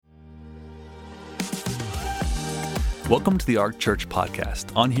Welcome to the Ark Church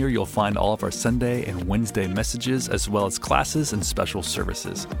podcast. On here, you'll find all of our Sunday and Wednesday messages, as well as classes and special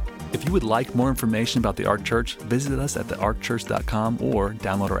services. If you would like more information about the Ark Church, visit us at thearkchurch.com or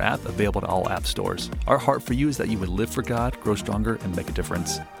download our app, available to all app stores. Our heart for you is that you would live for God, grow stronger, and make a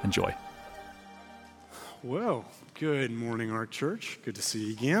difference. Enjoy. Well, good morning, Ark Church. Good to see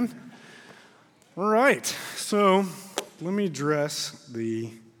you again. All right, so let me address the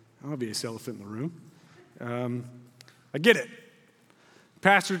obvious elephant in the room. I get it.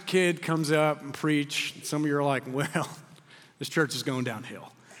 Pastor's kid comes up and preach. Some of you are like, well, this church is going downhill.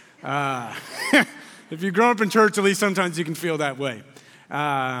 If you've grown up in church, at least sometimes you can feel that way.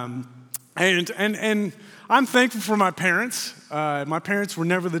 And I'm thankful for my parents. My parents were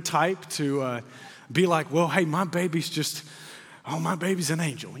never the type to be like, well, hey, my baby's an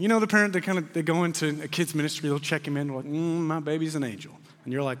angel. You know the parent that they go into a kid's ministry, they'll check him in, they're like, my baby's an angel.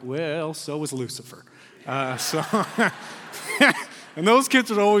 And you're like, well, so was Lucifer. And those kids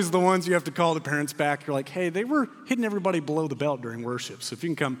are always the ones you have to call the parents back. You're like, hey, they were hitting everybody below the belt during worship. So if you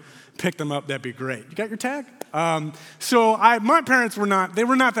can come pick them up, that'd be great. You got your tag? My parents were not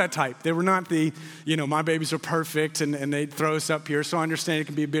that type. They were not my babies are perfect and they'd throw us up here. So I understand it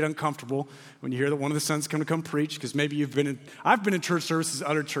can be a bit uncomfortable when you hear that one of the sons going to come preach, because maybe I've been in church services,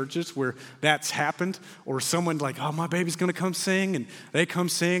 other churches where that's happened, or someone like, oh, my baby's going to come sing, and they come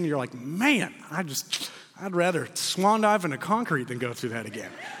sing, and you're like, man, I'd rather swan dive into concrete than go through that again.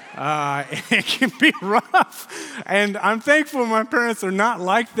 It can be rough. And I'm thankful my parents are not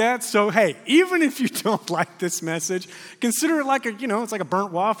like that. So, hey, even if you don't like this message, consider it like it's like a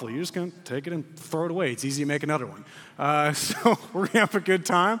burnt waffle. You're just going to take it and throw it away. It's easy to make another one. So we're going to have a good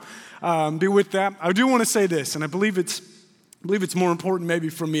time. Be with that. I do want to say this, and I believe it's more important maybe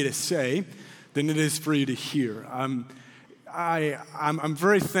for me to say than it is for you to hear. I'm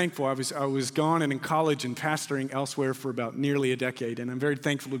very thankful. I was gone and in college and pastoring elsewhere for about nearly a decade, and I'm very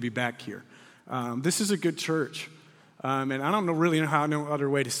thankful to be back here. This is a good church, and I don't really know no other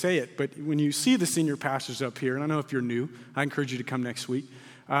way to say it, but when you see the senior pastors up here, and I know if you're new, I encourage you to come next week.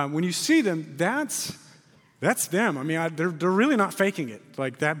 When you see them, that's them. I mean, they're really not faking it.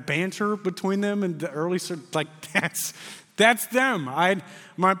 Like that banter between them and the early, like that's them.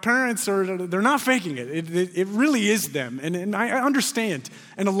 My parents they're not faking it. It really is them. And I understand.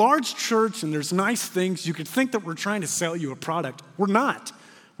 In a large church and there's nice things, you could think that we're trying to sell you a product. We're not.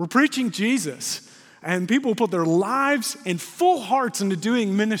 We're preaching Jesus. And people put their lives and full hearts into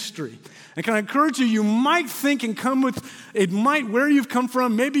doing ministry. And can I encourage you, you might think and come with, where you've come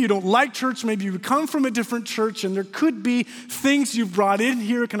from, maybe you don't like church, maybe you come from a different church, and there could be things you've brought in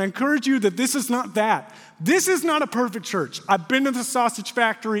here. Can I encourage you that this is not that? This is not a perfect church. I've been to the sausage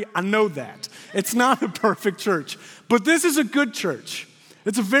factory, I know that. It's not a perfect church. But this is a good church.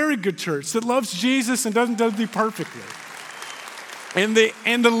 It's a very good church that loves Jesus and doesn't do it perfectly. And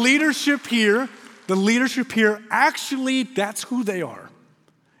the leadership here, actually, that's who they are.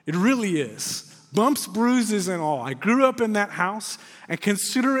 It really is. Bumps, bruises, and all. I grew up in that house, and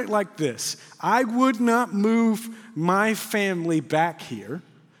consider it like this. I would not move my family back here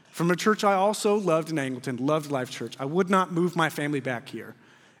from a church I also loved in Angleton, loved Life Church. I would not move my family back here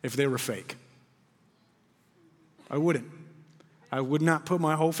if they were fake. I wouldn't. I would not put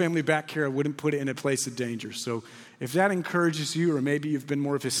my whole family back here. I wouldn't put it in a place of danger. So if that encourages you, or maybe you've been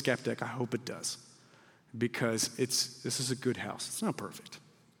more of a skeptic, I hope it does. Because this is a good house. It's not perfect.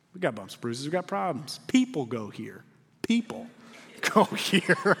 We got bumps, bruises, we got problems. People go here. People go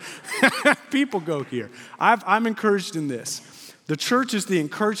here. People go here. I'm encouraged in this. The church is the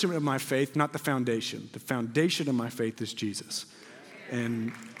encouragement of my faith, not the foundation. The foundation of my faith is Jesus.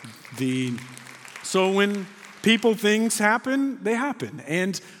 And so when things happen, they happen.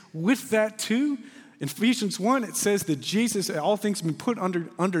 And with that too, in Ephesians 1, it says that Jesus, all things have been put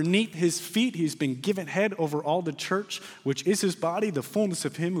underneath his feet. He's been given head over all the church, which is his body, the fullness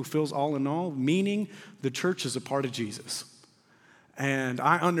of him who fills all in all, meaning the church is a part of Jesus. And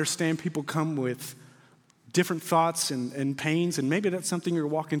I understand people come with different thoughts and pains, and maybe that's something you're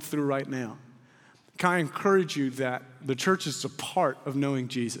walking through right now. Can I encourage you that the church is a part of knowing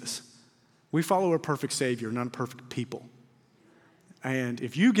Jesus? We follow a perfect Savior, not a perfect people. And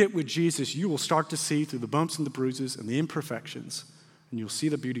if you get with Jesus, you will start to see through the bumps and the bruises and the imperfections, and you'll see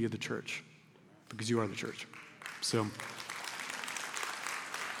the beauty of the church, because you are the church. So,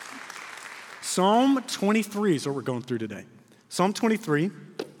 Psalm 23 is what we're going through today. Psalm 23,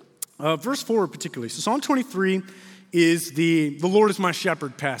 verse 4 particularly. So Psalm 23 is the Lord is my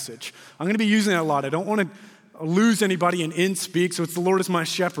shepherd passage. I'm going to be using that a lot. I don't want to lose anybody in speak, so it's the Lord is my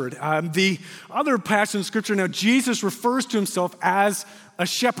shepherd. The other passage in Scripture, now Jesus refers to himself as a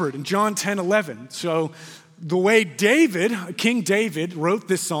shepherd in John 10:11. So the way King David wrote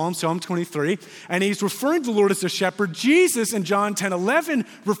this psalm, Psalm 23, and he's referring to the Lord as a shepherd. Jesus in John 10:11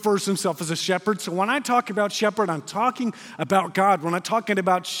 refers to himself as a shepherd. So when I talk about shepherd, I'm talking about God. When I'm talking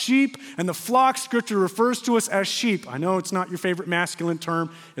about sheep and the flock, Scripture refers to us as sheep. I know it's not your favorite masculine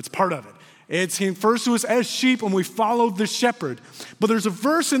term. It's part of it. He refers to us as sheep and we follow the shepherd. But there's a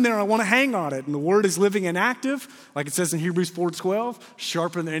verse in there, I want to hang on it. And the word is living and active. Like it says in Hebrews 4:12,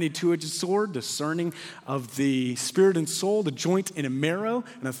 sharper than any two-edged sword, discerning of the spirit and soul, the joint and a marrow,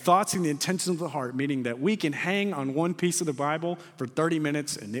 and the thoughts and the intentions of the heart. Meaning that we can hang on one piece of the Bible for 30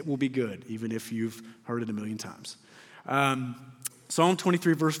 minutes and it will be good, even if you've heard it a million times. Psalm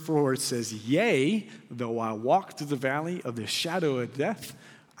 23 verse 4, it says, yea, though I walk through the valley of the shadow of death,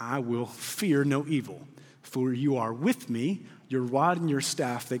 I will fear no evil, for you are with me, your rod and your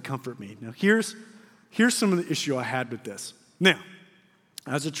staff, they comfort me. Now, here's some of the issue I had with this. Now,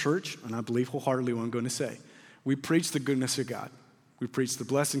 as a church, and I believe wholeheartedly what I'm going to say, we preach the goodness of God. We preach the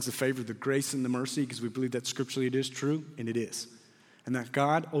blessings, the favor, the grace, and the mercy, because we believe that scripturally it is true, and it is. And that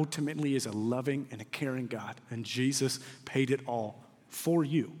God ultimately is a loving and a caring God, and Jesus paid it all for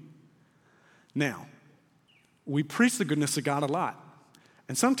you. Now, we preach the goodness of God a lot.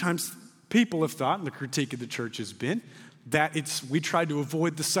 And sometimes people have thought, and the critique of the church has been, that we try to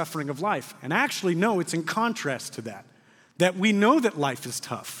avoid the suffering of life. And actually, no, it's in contrast to that. That we know that life is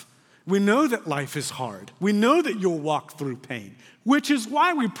tough. We know that life is hard. We know that you'll walk through pain, which is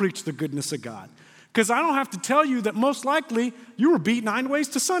why we preach the goodness of God. Because I don't have to tell you that most likely you were beat 9 ways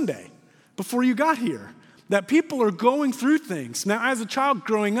to Sunday before you got here. That people are going through things. Now, as a child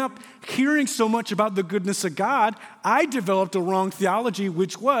growing up, hearing so much about the goodness of God, I developed a wrong theology,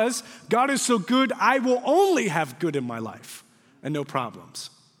 which was, God is so good, I will only have good in my life and no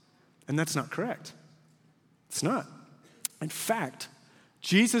problems. And that's not correct. It's not. In fact,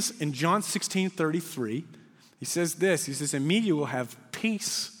 Jesus in John 16:33, he says this, he says, in me you will have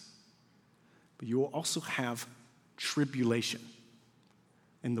peace, but you will also have tribulation.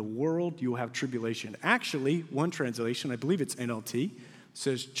 In the world, you will have tribulation. Actually, one translation, I believe it's NLT,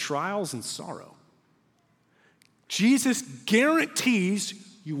 says trials and sorrow. Jesus guarantees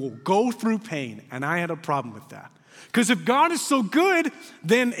you will go through pain, and I had a problem with that. Because if God is so good,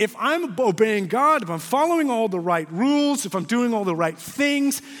 then if I'm obeying God, if I'm following all the right rules, if I'm doing all the right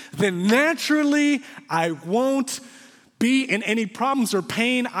things, then naturally I won't be in any problems or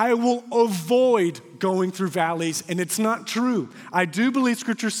pain. I will avoid going through valleys, and it's not true. I do believe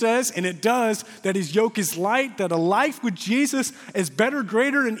Scripture says, and it does, that his yoke is light, that a life with Jesus is better,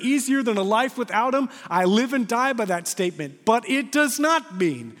 greater, and easier than a life without him. I live and die by that statement. But it does not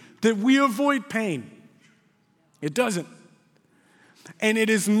mean that we avoid pain. It doesn't. And it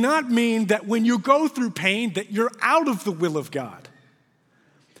does not mean that when you go through pain that you're out of the will of God.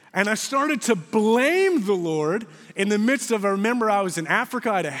 And I started to blame the Lord in the midst of, I remember I was in Africa,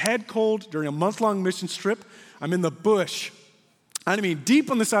 I had a head cold during a month-long mission trip. I'm in the bush.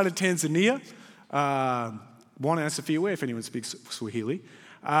 Deep on the side of Tanzania. Wana Asafiwe, if anyone speaks Swahili.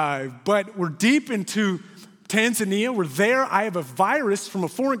 But we're deep into Tanzania. We're there. I have a virus from a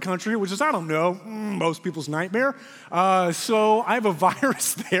foreign country, which is, I don't know, most people's nightmare. So I have a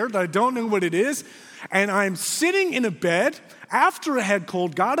virus there that I don't know what it is. And I'm sitting in a bed after a head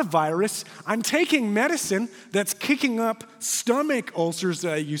cold, got a virus. I'm taking medicine that's kicking up stomach ulcers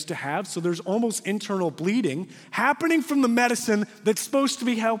that I used to have. So there's almost internal bleeding happening from the medicine that's supposed to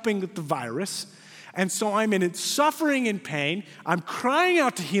be helping with the virus. And so I'm in it, suffering and pain. I'm crying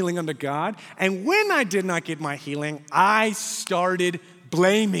out to healing unto God. And when I did not get my healing, I started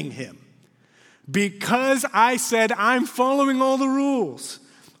blaming him. Because I said, I'm following all the rules.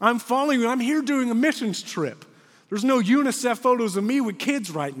 I'm here doing a missions trip. There's no UNICEF photos of me with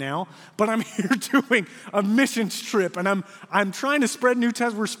kids right now, but I'm here doing a missions trip, and I'm trying to spread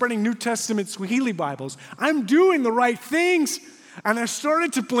we're spreading New Testament Swahili Bibles. I'm doing the right things, and I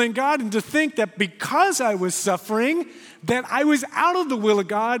started to blame God and to think that because I was suffering, that I was out of the will of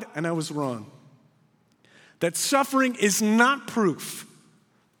God, and I was wrong. That suffering is not proof,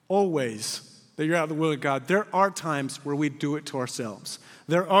 always, that you're out of the will of God. There are times where we do it to ourselves.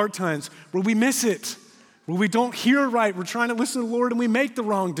 There are times where we miss it, where we don't hear right. We're trying to listen to the Lord and we make the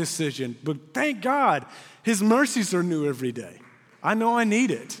wrong decision. But thank God, his mercies are new every day. I know I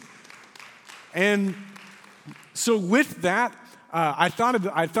need it. And so with that, I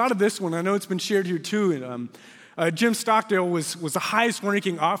thought of this one. I know it's been shared here too. Jim Stockdale was the highest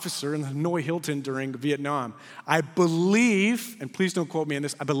ranking officer in the Hanoi Hilton during Vietnam. I believe, and please don't quote me on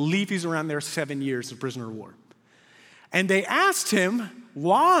this, I believe he's around there 7 years, a prisoner of war. And they asked him,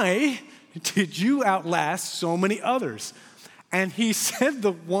 why did you outlast so many others? And he said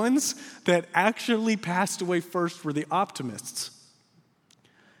the ones that actually passed away first were the optimists.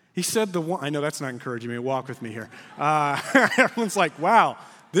 He said I know that's not encouraging me, walk with me here. Everyone's like, wow,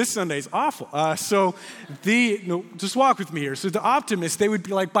 this Sunday's awful. Just walk with me here. So the optimists, they would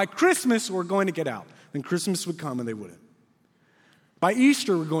be like, by Christmas, we're going to get out. Then Christmas would come and they wouldn't. By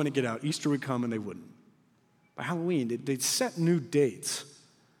Easter, we're going to get out. Easter would come and they wouldn't. By Halloween, they'd set new dates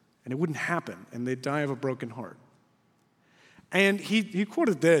and it wouldn't happen and they'd die of a broken heart. And he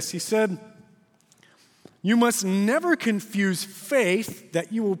quoted this. He said, "You must never confuse faith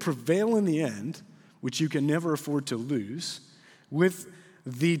that you will prevail in the end, which you can never afford to lose, with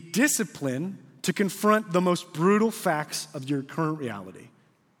the discipline to confront the most brutal facts of your current reality,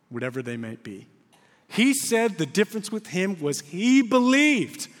 whatever they might be." He said the difference with him was he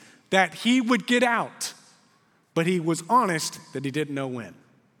believed that he would get out, but he was honest that he didn't know when.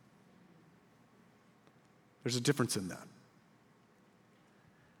 There's a difference in that.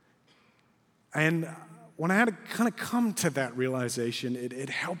 And when I had to kind of come to that realization, it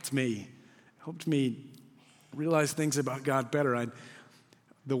helped me realize things about God better.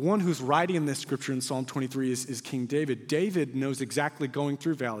 The one who's writing this scripture in Psalm 23 is King David. David knows exactly going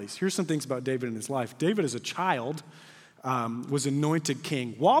through valleys. Here's some things about David in his life. David, as a child, was anointed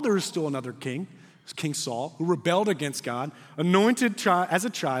king. While there was still another king, it was King Saul, who rebelled against God, anointed as a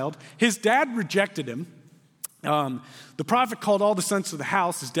child. His dad rejected him. The prophet called all the sons to the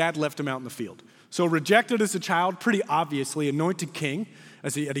house. His dad left him out in the field. So rejected as a child, pretty obviously, anointed king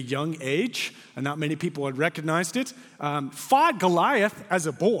at a young age, and not many people had recognized it. Fought Goliath as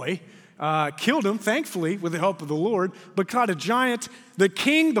a boy, killed him, thankfully, with the help of the Lord, but caught a giant. The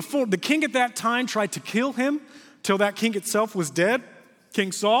king at that time tried to kill him till that king itself was dead,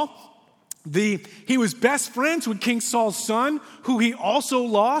 King Saul. He was best friends with King Saul's son, who he also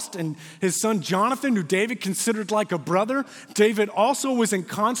lost, and his son Jonathan, who David considered like a brother. David also was in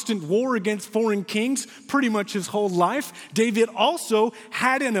constant war against foreign kings pretty much his whole life. David also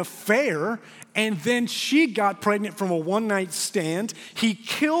had an affair, and then she got pregnant from a one-night stand. He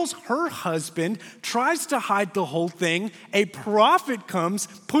kills her husband, tries to hide the whole thing. A prophet comes,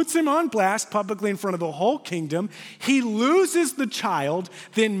 puts him on blast publicly in front of the whole kingdom. He loses the child,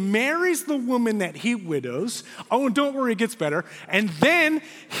 then marries the woman that he widows. Oh, and don't worry, it gets better. And then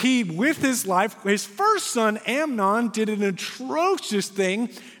he, with his life, his first son, Amnon, did an atrocious thing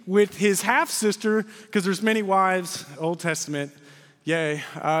with his half-sister, because there's many wives, Old Testament. Yay.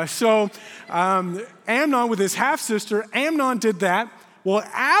 Amnon with his half-sister, Amnon did that. Well,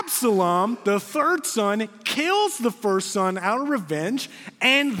 Absalom, the third son, kills the first son out of revenge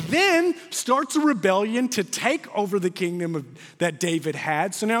and then starts a rebellion to take over the kingdom that David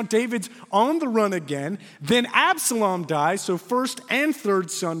had. So now David's on the run again. Then Absalom dies, so first and third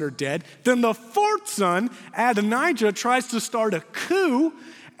son are dead. Then the fourth son, Adonijah, tries to start a coup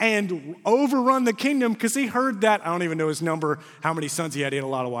and overrun the kingdom because he heard that, I don't even know his number, how many sons he had. He had a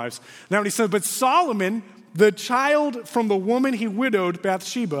lot of wives. Not many sons, but Solomon, the child from the woman he widowed,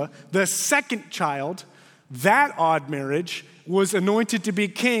 Bathsheba, the second child, that odd marriage, was anointed to be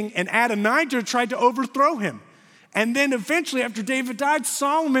king, and Adonijah tried to overthrow him. And then eventually, after David died,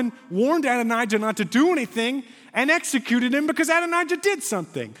 Solomon warned Adonijah not to do anything and executed him because Adonijah did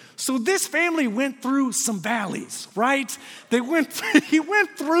something. So this family went through some valleys, right? He went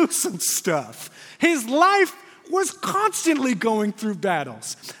through some stuff. His life was constantly going through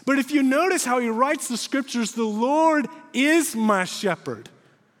battles. But if you notice how he writes the scriptures, the Lord is my shepherd.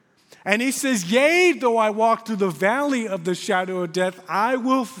 And he says, yea, though I walk through the valley of the shadow of death, I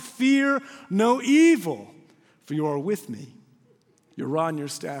will fear no evil, for you are with me. Your rod and your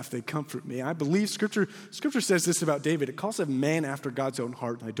staff, they comfort me. I believe Scripture says this about David. It calls him a man after God's own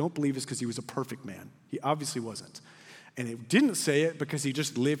heart. And I don't believe it's because he was a perfect man. He obviously wasn't. And it didn't say it because he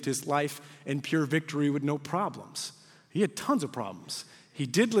just lived his life in pure victory with no problems. He had tons of problems. He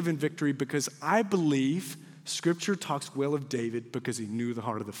did live in victory because I believe Scripture talks well of David because he knew the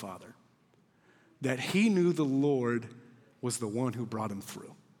heart of the Father. That he knew the Lord was the one who brought him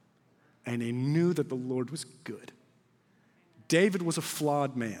through. And he knew that the Lord was good. David was a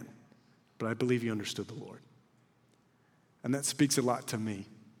flawed man, but I believe he understood the Lord. And that speaks a lot to me,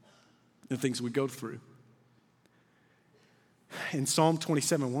 the things we go through. In Psalm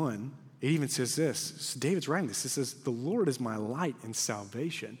 27:1, it even says this. David's writing this. It says, the Lord is my light and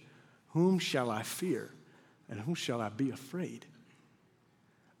salvation. Whom shall I fear? And whom shall I be afraid?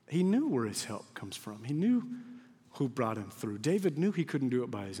 He knew where his help comes from. He knew who brought him through. David knew he couldn't do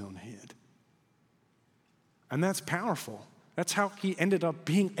it by his own hand. And that's powerful. That's how he ended up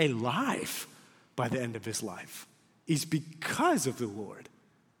being alive by the end of his life. Is because of the Lord.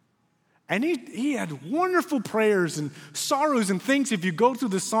 And he had wonderful prayers and sorrows and things if you go through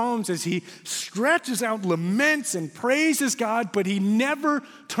the Psalms as he stretches out laments and praises God, but he never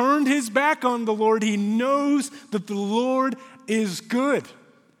turned his back on the Lord. He knows that the Lord is good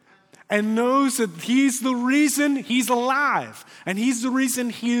and knows that he's the reason he's alive and he's the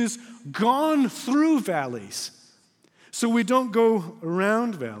reason he's gone through valleys. So we don't go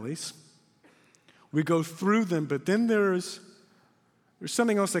around valleys. We go through them, but then there's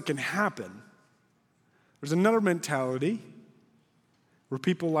something else that can happen. There's another mentality where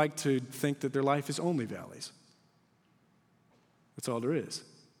people like to think that their life is only valleys. That's all there is.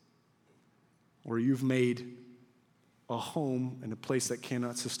 Or you've made a home in a place that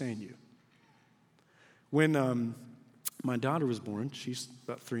cannot sustain you. When my daughter was born, she's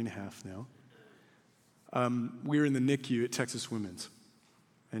about 3.5 now, we were in the NICU at Texas Women's,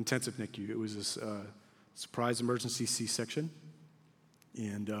 intensive NICU. It was a surprise emergency C-section.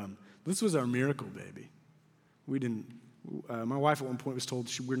 And this was our miracle baby. My wife at one point was told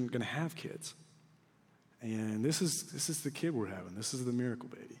she wasn't going to have kids. And this is the kid we're having. This is the miracle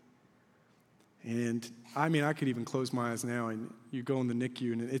baby. And I could even close my eyes now and you go in the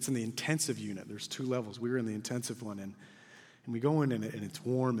NICU and it's in the intensive unit. There's 2 levels. We were in the intensive one and we go in and it's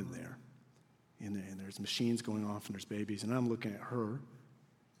warm in there. And there's machines going off and there's babies. And I'm looking at her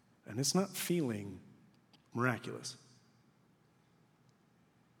and it's not feeling miraculous.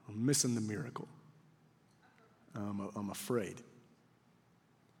 I'm missing the miracle. I'm afraid.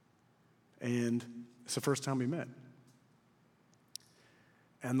 And it's the first time we met.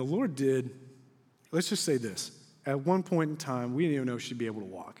 And the Lord did, let's just say this. At one point in time, we didn't even know she'd be able to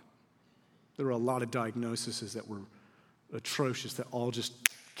walk. There were a lot of diagnoses that were atrocious that all just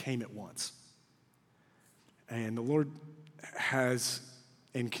came at once. And the Lord has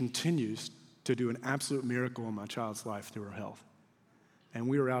and continues to do an absolute miracle in my child's life through her health. And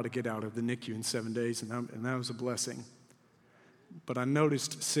we were able to get out of the NICU in 7 days, and that was a blessing. But I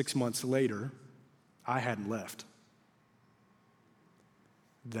noticed 6 months later, I hadn't left,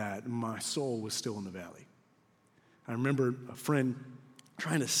 that my soul was still in the valley. I remember a friend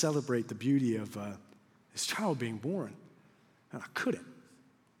trying to celebrate the beauty of his child being born, and I couldn't.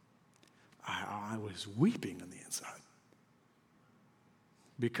 I was weeping on the inside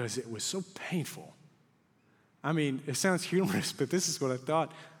because it was so painful. It sounds humorous, but this is what I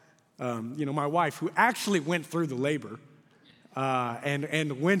thought. My wife, who actually went through the labor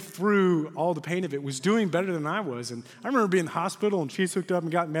and went through all the pain of it, was doing better than I was. And I remember being in the hospital, and she's hooked up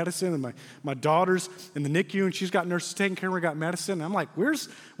and got medicine, and my daughter's in the NICU, and she's got nurses taking care of her, got medicine. And I'm like, where's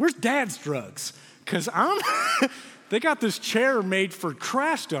Dad's drugs? Because they got this chair made for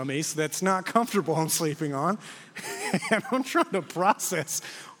crash dummies that's not comfortable I'm sleeping on, and I'm trying to process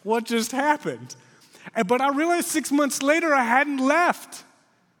what just happened. But I realized 6 months later I hadn't left.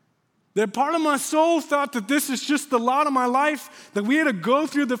 That part of my soul thought that this is just the lot of my life, that we had to go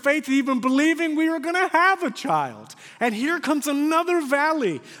through the faith of even believing we were going to have a child. And here comes another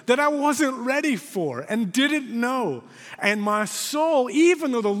valley that I wasn't ready for and didn't know. And my soul,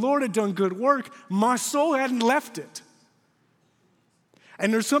 even though the Lord had done good work, my soul hadn't left it.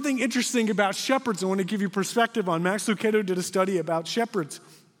 And there's something interesting about shepherds I want to give you perspective on. Max Lucado did a study about shepherds.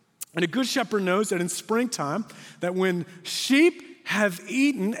 And a good shepherd knows that in springtime, that when sheep have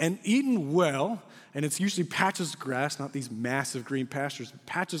eaten and eaten well, and it's usually patches of grass, not these massive green pastures, but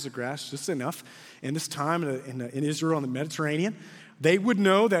patches of grass, just enough in this time in Israel and the Mediterranean, they would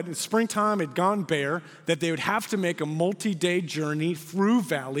know that in springtime had gone bare, that they would have to make a multi-day journey through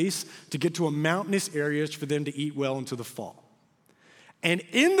valleys to get to a mountainous areas for them to eat well into the fall. And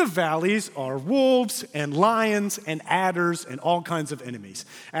in the valleys are wolves and lions and adders and all kinds of enemies.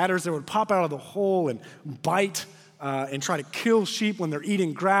 Adders that would pop out of the hole and bite and try to kill sheep when they're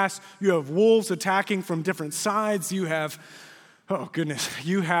eating grass. You have wolves attacking from different sides. You have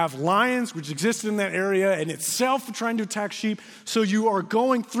lions which exist in that area and itself trying to attack sheep. So you are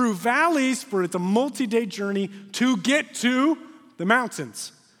going through valleys for it's a multi-day journey to get to the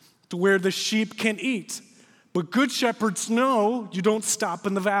mountains, to where the sheep can eat. But good shepherds know you don't stop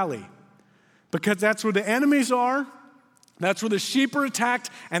in the valley because that's where the enemies are, that's where the sheep are attacked,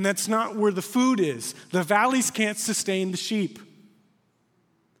 and that's not where the food is. The valleys can't sustain the sheep.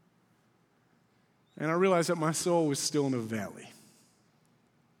 And I realized that my soul was still in a valley.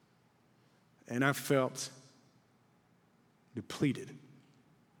 And I felt depleted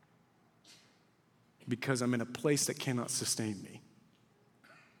because I'm in a place that cannot sustain me.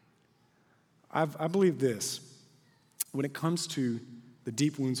 I believe this. When it comes to the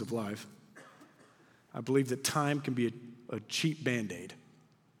deep wounds of life, I believe that time can be a cheap Band-Aid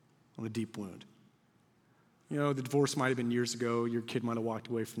on a deep wound. You know, the divorce might have been years ago. Your kid might have walked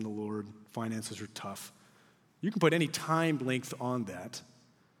away from the Lord. Finances are tough. You can put any time length on that.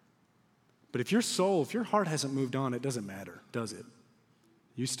 But if your soul, if your heart hasn't moved on, it doesn't matter, does it?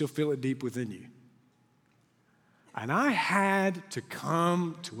 You still feel it deep within you. And I had to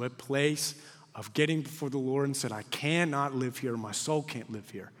come to a place of getting before the Lord and said, I cannot live here. My soul can't live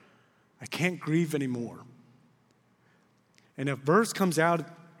here. I can't grieve anymore. And a verse comes out,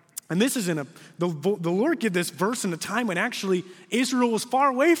 and this is the Lord gave this verse in a time when actually Israel was far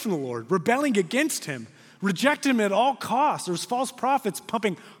away from the Lord, rebelling against him, rejecting him at all costs. There was false prophets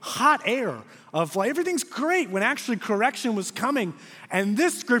pumping hot air of like, everything's great when actually correction was coming. And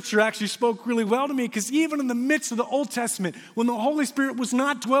this scripture actually spoke really well to me because even in the midst of the Old Testament, when the Holy Spirit was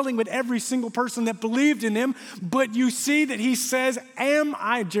not dwelling with every single person that believed in him, but you see that he says,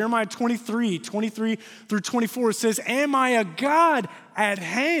 Jeremiah 23 through 24, it says, am I a God at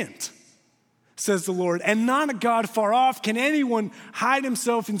hand, says the Lord, and not a God far off? Can anyone hide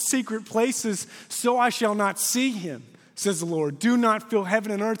himself in secret places so I shall not see him, says the Lord. Do not fill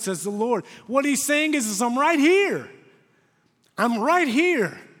heaven and earth, says the Lord. What he's saying is I'm right here. I'm right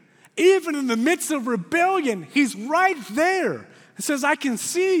here. Even in the midst of rebellion, he's right there. He says, I can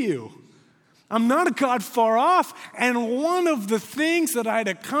see you. I'm not a God far off. And one of the things that I had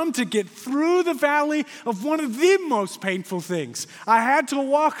to come to get through the valley of one of the most painful things I had to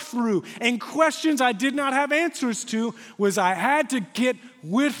walk through and questions I did not have answers to was I had to get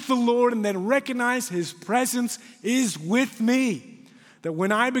with the Lord and then recognize his presence is with me. That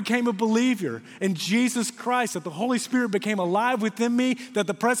when I became a believer in Jesus Christ, that the Holy Spirit became alive within me, that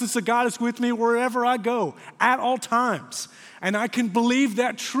the presence of God is with me wherever I go, at all times. And I can believe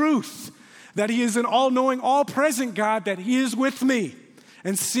that truth, that he is an all-knowing, all-present God, that he is with me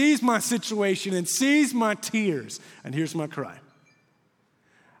and sees my situation and sees my tears and hears my cry.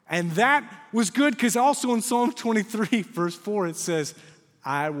 And that was good because also in Psalm 23, verse 4, it says,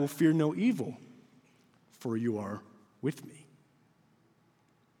 I will fear no evil, for you are with me.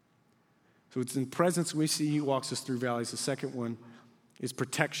 So it's in presence we see he walks us through valleys. The second one is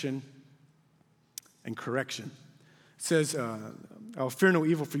protection and correction. It says, I'll fear no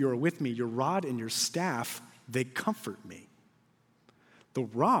evil, for you are with me. Your rod and your staff, they comfort me. The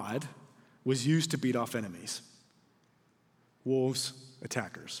rod was used to beat off enemies, wolves,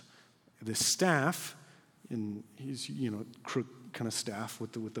 attackers. The staff, and he's, crook kind of staff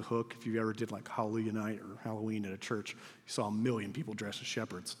with the hook. If you ever did like Hallelujah night or Halloween at a church, you saw 1 million people dressed as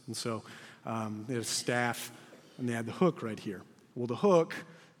shepherds. And so they had a staff, and they had the hook right here. Well, the hook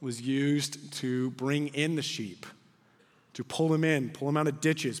was used to bring in the sheep, to pull them in, pull them out of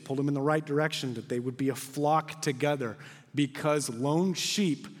ditches, pull them in the right direction, that they would be a flock together, because lone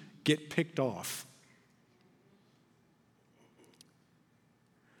sheep get picked off.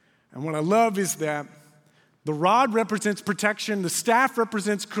 And what I love is that the rod represents protection, the staff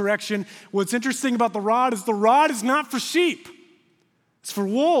represents correction. What's interesting about the rod is not for sheep, it's for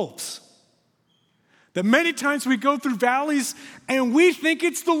wolves. That many times we go through valleys and we think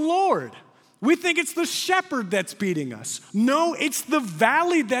it's the Lord. We think it's the shepherd that's beating us. No, it's the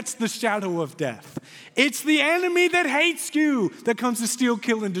valley that's the shadow of death. It's the enemy that hates you that comes to steal,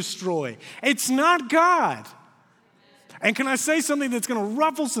 kill, and destroy. It's not God. And can I say something that's going to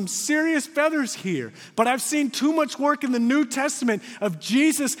ruffle some serious feathers here? But I've seen too much work in the New Testament of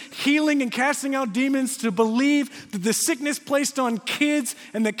Jesus healing and casting out demons to believe that the sickness placed on kids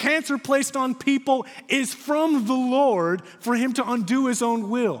and the cancer placed on people is from the Lord for him to undo his own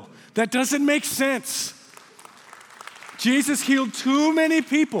will. That doesn't make sense. Jesus healed too many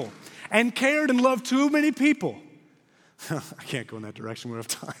people and cared and loved too many people. I can't go in that direction. We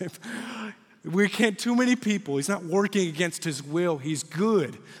don't have time. We can't, too many people. He's not working against his will. He's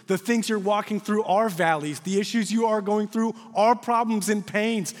good. The things you're walking through are valleys. The issues you are going through are problems and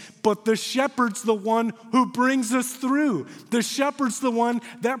pains. But the shepherd's the one who brings us through. The shepherd's the one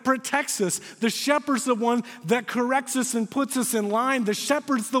that protects us. The shepherd's the one that corrects us and puts us in line. The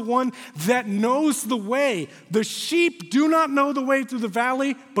shepherd's the one that knows the way. The sheep do not know the way through the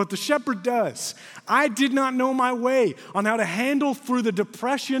valley, but the shepherd does. I did not know my way on how to handle through the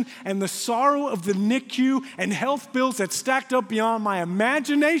depression and the sorrow of the NICU and health bills that stacked up beyond my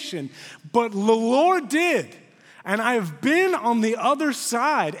imagination, but the Lord did. And I have been on the other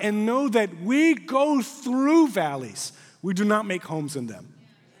side and know that we go through valleys. We do not make homes in them.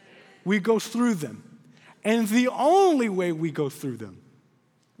 We go through them. And the only way we go through them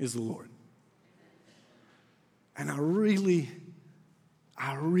is the Lord. And I really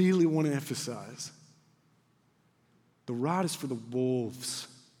want to emphasize, the rod is for the wolves.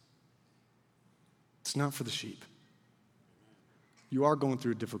 It's not for the sheep. You are going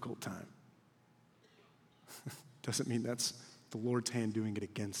through a difficult time. doesn't mean that's the Lord's hand doing it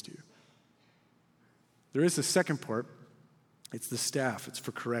against you. There is a second part. It's the staff. It's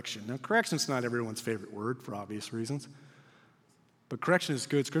for correction. Now, correction's not everyone's favorite word for obvious reasons. But correction is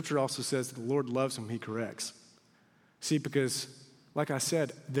good. Scripture also says that the Lord loves whom he corrects. See, because, like I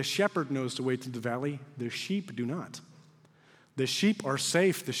said, the shepherd knows the way to the valley. The sheep do not. The sheep are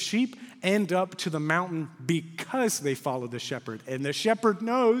safe. The sheep end up to the mountain because they follow the shepherd. And the shepherd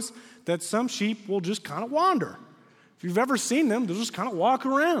knows that some sheep will just kind of wander. If you've ever seen them, they'll just kind of walk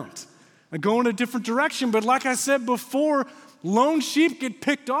around and go in a different direction. But like I said before, lone sheep get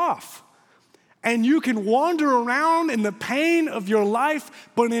picked off. And you can wander around in the pain of your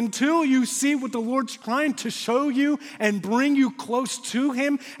life, but until you see what the Lord's trying to show you and bring you close to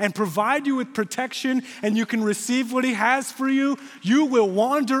him and provide you with protection and you can receive what he has for you, you will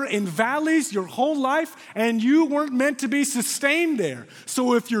wander in valleys your whole life and you weren't meant to be sustained there.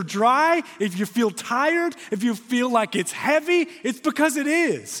 So if you're dry, if you feel tired, if you feel like it's heavy, it's because it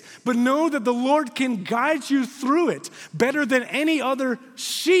is. But know that the Lord can guide you through it better than any other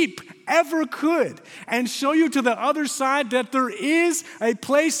sheep ever could, and show you to the other side that there is a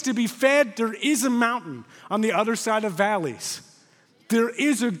place to be fed. There is a mountain on the other side of valleys. There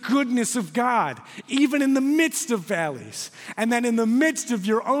is a goodness of God, even in the midst of valleys. And that in the midst of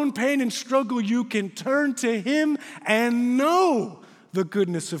your own pain and struggle, you can turn to him and know the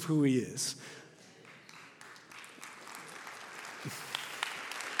goodness of who he is.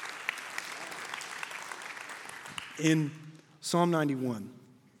 In Psalm 91,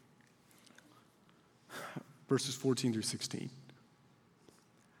 verses 14 through 16. It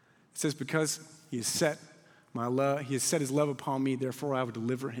says, because he has set his love upon me, therefore I will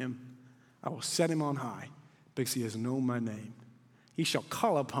deliver him. I will set him on high, because he has known my name. He shall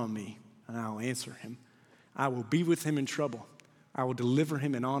call upon me, and I will answer him. I will be with him in trouble. I will deliver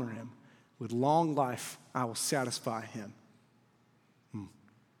him and honor him. With long life I will satisfy him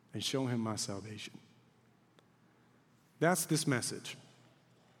and show him my salvation. That's this message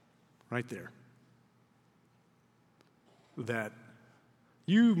right there. That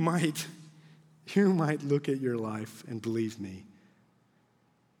you might look at your life and believe me,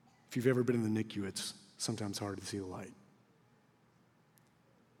 if you've ever been in the NICU, it's sometimes hard to see the light.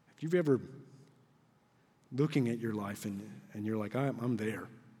 If you've ever looking at your life and you're like, I'm there.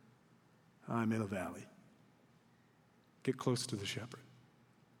 I'm in a valley. Get close to the shepherd.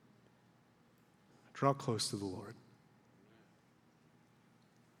 Draw close to the Lord.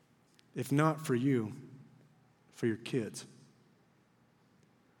 If not for you, for your kids.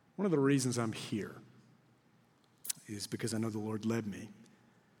 One of the reasons I'm here is because I know the Lord led me.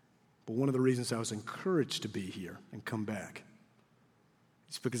 But one of the reasons I was encouraged to be here and come back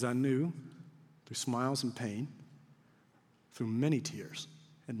is because I knew through smiles and pain, through many tears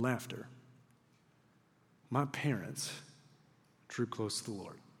and laughter, my parents drew close to the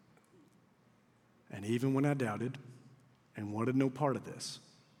Lord. And even when I doubted and wanted no part of this,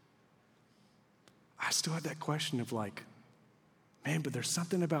 I still had that question of like, man, but there's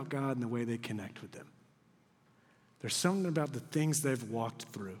something about God and the way they connect with them. There's something about the things they've walked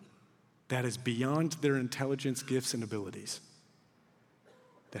through that is beyond their intelligence, gifts, and abilities.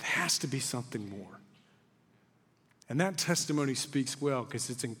 That has to be something more. And that testimony speaks well because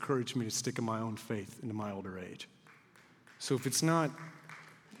it's encouraged me to stick in my own faith into my older age. So if it's not,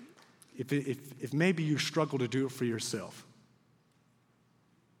 if maybe you struggle to do it for yourself,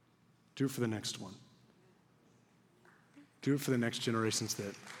 do it for the next one. Do it for the next generations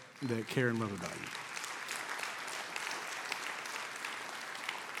that care and love about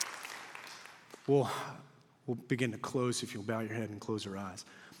you. We'll begin to close if you'll bow your head and close your eyes.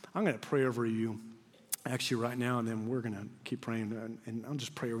 I'm going to pray over you actually right now, and then we're going to keep praying, and I'll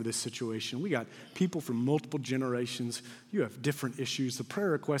just pray over this situation. We got people from multiple generations. You have different issues. The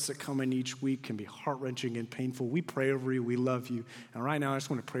prayer requests that come in each week can be heart-wrenching and painful. We pray over you. We love you. And right now, I just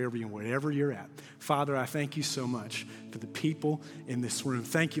want to pray over you wherever you're at. Father, I thank you so much for the people in this room.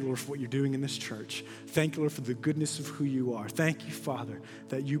 Thank you, Lord, for what you're doing in this church. Thank you, Lord, for the goodness of who you are. Thank you, Father,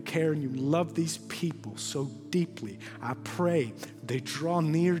 that you care and you love these people so deeply. I pray they draw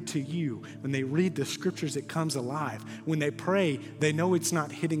near to you. When they read the scriptures, it comes alive. When they pray, they know it's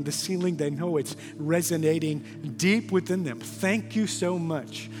not hitting the ceiling. They know it's resonating deep within them. Thank you so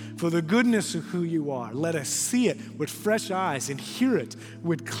much for the goodness of who you are. Let us see it with fresh eyes and hear it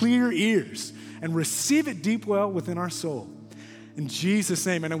with clear ears and receive it deep well within our soul. In Jesus'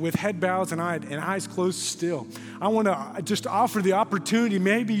 name, and with head bows and eyes closed still, I want to just offer the opportunity.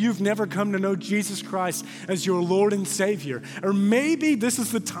 Maybe you've never come to know Jesus Christ as your Lord and Savior. Or maybe this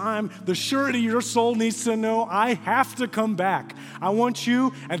is the time, the surety your soul needs to know, I have to come back. I want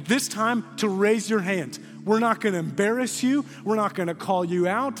you at this time to raise your hand. We're not going to embarrass you. We're not going to call you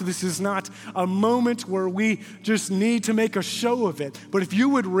out. This is not a moment where we just need to make a show of it. But if you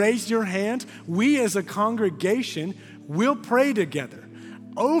would raise your hand, we as a congregation will pray together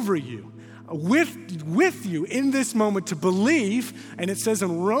over you, with you in this moment to believe. And it says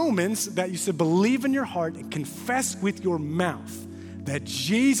in Romans that you should believe in your heart and confess with your mouth that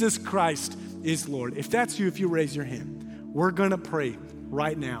Jesus Christ is Lord. If that's you, if you raise your hand, we're going to pray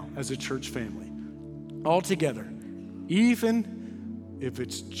right now as a church family. All together, even if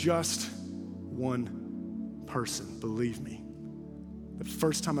it's just one person, believe me. The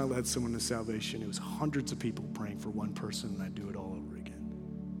first time I led someone to salvation, it was hundreds of people praying for one person, and I'd do it all over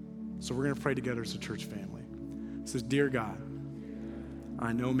again. So we're going to pray together as a church family. It says, Dear God,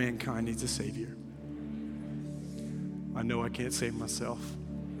 I know mankind needs a Savior. I know I can't save myself.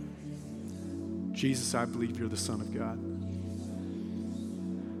 Jesus, I believe you're the Son of God.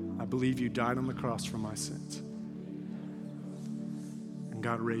 I believe you died on the cross for my sins. And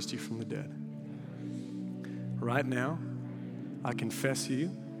God raised you from the dead. Right now, I confess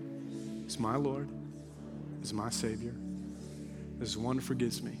you as my Lord, as my Savior, as one who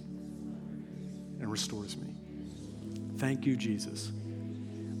forgives me and restores me. Thank you, Jesus.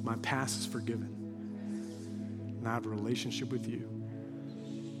 My past is forgiven. And I have a relationship with you.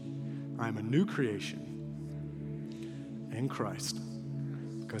 I am a new creation in Christ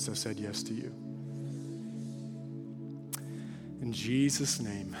because I said yes to you. In Jesus'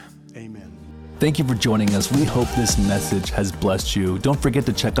 name, amen. Thank you for joining us. We hope this message has blessed you. Don't forget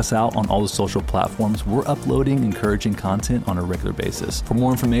to check us out on all the social platforms. We're uploading encouraging content on a regular basis. For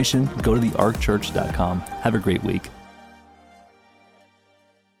more information, go to thearkchurch.com. Have a great week.